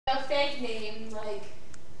A fake name, like.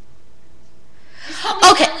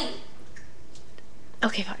 Okay.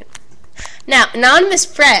 Okay, fine. Now, anonymous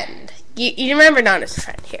friend. You remember anonymous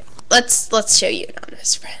friend? Here, let's show you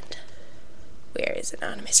anonymous friend. Where is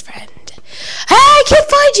anonymous friend? Hey, I can't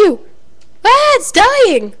find you. Ah, it's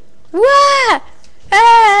dying. What?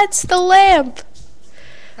 Ah, it's the lamp.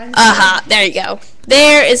 There you go.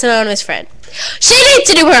 There is anonymous friend. She needs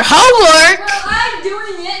to do her homework. Well, I'm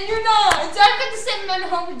doing it and you're not. So I've got the same amount of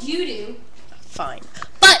homework you do. Fine.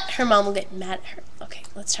 But her mom will get mad at her. Okay,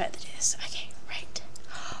 let's try this. Okay, right.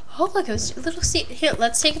 Oh, look, it was a little seat. Here,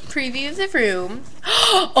 let's take a preview of the room.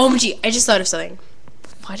 OMG, I just thought of something.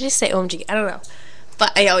 Why did I say OMG? I don't know.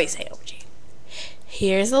 But I always say OMG.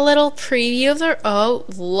 Here's a little preview of the... Oh,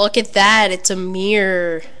 look at that. It's a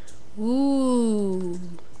mirror. Ooh.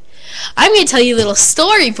 I'm going to tell you a little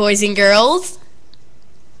story, boys and girls.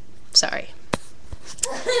 Sorry.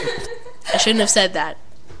 I shouldn't have said that.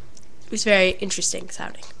 It was very interesting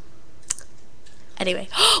sounding. Anyway.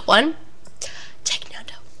 One. Take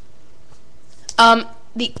note.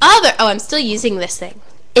 The other... Oh, I'm still using this thing.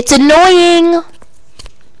 It's annoying.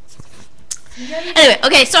 Anyway,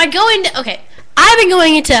 okay, so I go into... Okay. I've been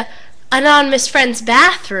going into anonymous friend's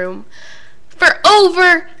bathroom for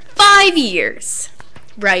over 5 years,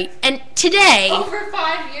 right? And today... Over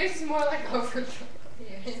 5 years is more like over 20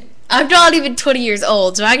 years. I'm not even 20 years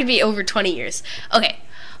old, so I could be over 20 years. Okay,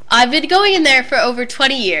 I've been going in there for over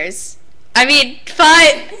 20 years. I mean, 5...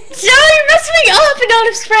 So you're messing me up,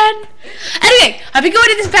 anonymous friend. Anyway, I've been going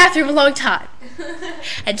to this bathroom a long time.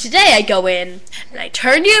 And today I go in, and I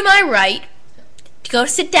turn to my right to go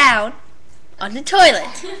sit down on the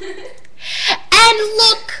toilet. And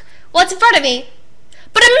look what's in front of me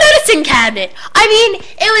but a medicine cabinet. I mean,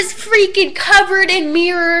 it was freaking covered in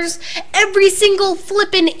mirrors, every single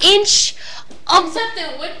flippin' inch of... Except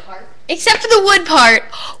the wood part. Except for the wood part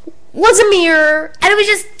was a mirror, and it was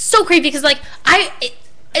just so creepy because, like,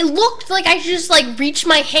 it looked like I should just, like, reach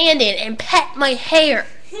my hand in and pet my hair.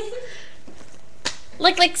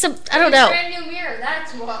 Like some, I don't know. Brand new mirror,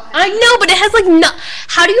 that's why. I know, but it has like no.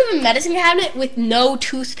 How do you have a medicine cabinet with no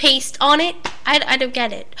toothpaste on it? I don't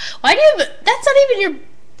get it. Why do you have? That's not even your.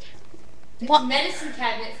 What? Medicine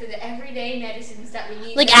cabinet for the everyday medicines that we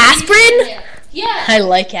need. Like aspirin? Yeah. I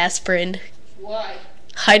like aspirin. Why?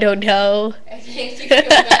 I don't know. It makes you feel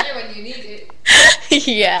better when you need it.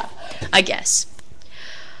 Yeah, I guess.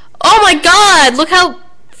 Oh my God! Look how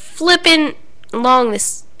flippin' long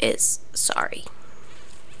this is. Sorry.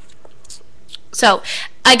 So,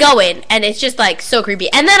 I go in, and it's just, like, so creepy.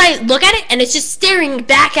 And then I look at it, and it's just staring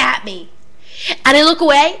back at me. And I look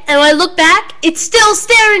away, and when I look back, it's still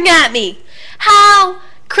staring at me. How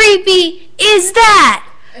creepy is that?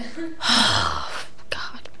 Oh,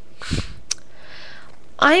 God.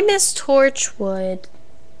 I miss Torchwood.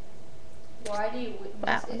 Why do you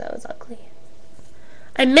Wow, that was ugly.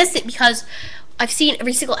 I miss it because I've seen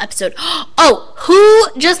every single episode. Oh,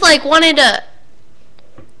 who just, like, wanted to...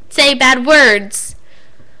 say bad words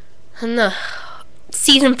on the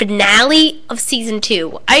season finale of season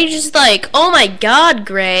 2. I just like, oh my God,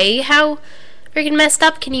 Gray, how freaking messed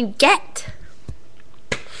up can you get?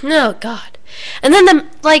 Oh God. And then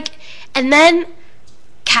and then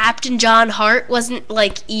Captain John Hart wasn't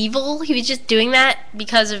like evil. He was just doing that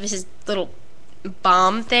because of his little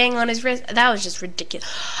bomb thing on his wrist. That was just ridiculous.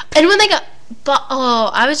 And when they got,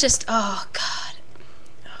 I was just, oh God.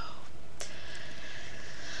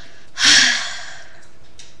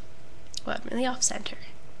 Well, I'm really off center.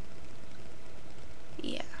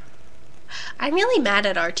 Yeah. I'm really mad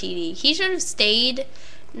at RTD. He should have stayed.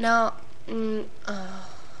 No. And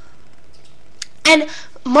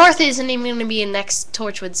Martha isn't even going to be in next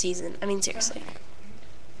Torchwood season. I mean, seriously.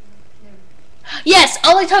 Yes,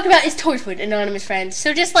 all I talk about is Torchwood, anonymous friends.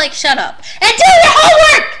 So just, like, shut up. And do your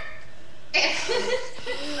homework!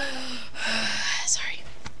 Sorry.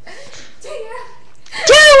 Do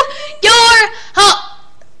your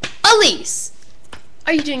Elise,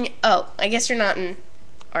 are you doing it? Oh, I guess you're not in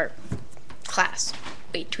art class.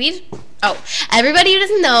 Wait, tweet? Oh, everybody who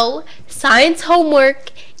doesn't know, science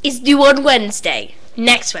homework is due on Wednesday.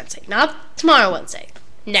 Next Wednesday. Not tomorrow Wednesday.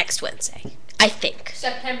 Next Wednesday, I think.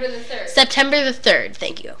 September the 3rd. September the 3rd,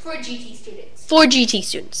 thank you. For GT students. For GT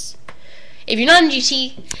students. If you're not in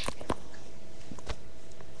GT...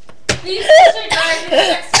 Please disregard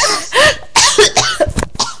this message.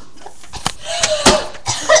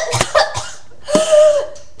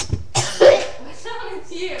 What's wrong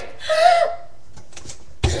with you?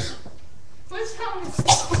 What's wrong with you?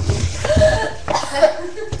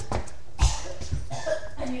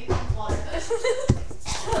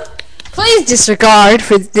 Please disregard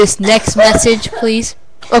for this next message, please.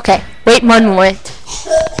 Okay, wait 1 moment.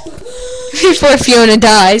 Before Fiona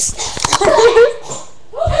dies.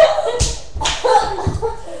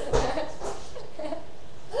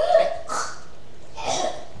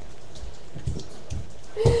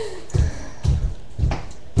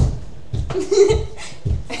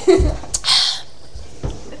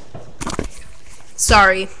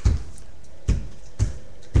 Sorry.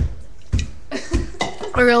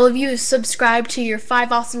 Are all of you subscribed to your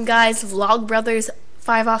 5 Awesome Guys, Vlog Brothers,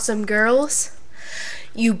 5 Awesome Girls?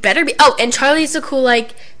 You better be. Oh, and Charlie's so cool,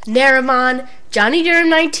 like Naramon, Johnny Durham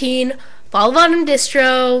 19, Volvon and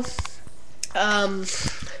Distro,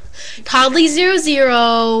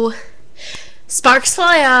 Toddly00, Sparks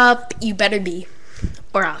Fly Up. You better be,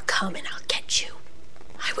 or I'll come and I'll get you.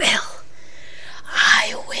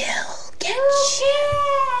 I will get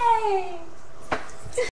you.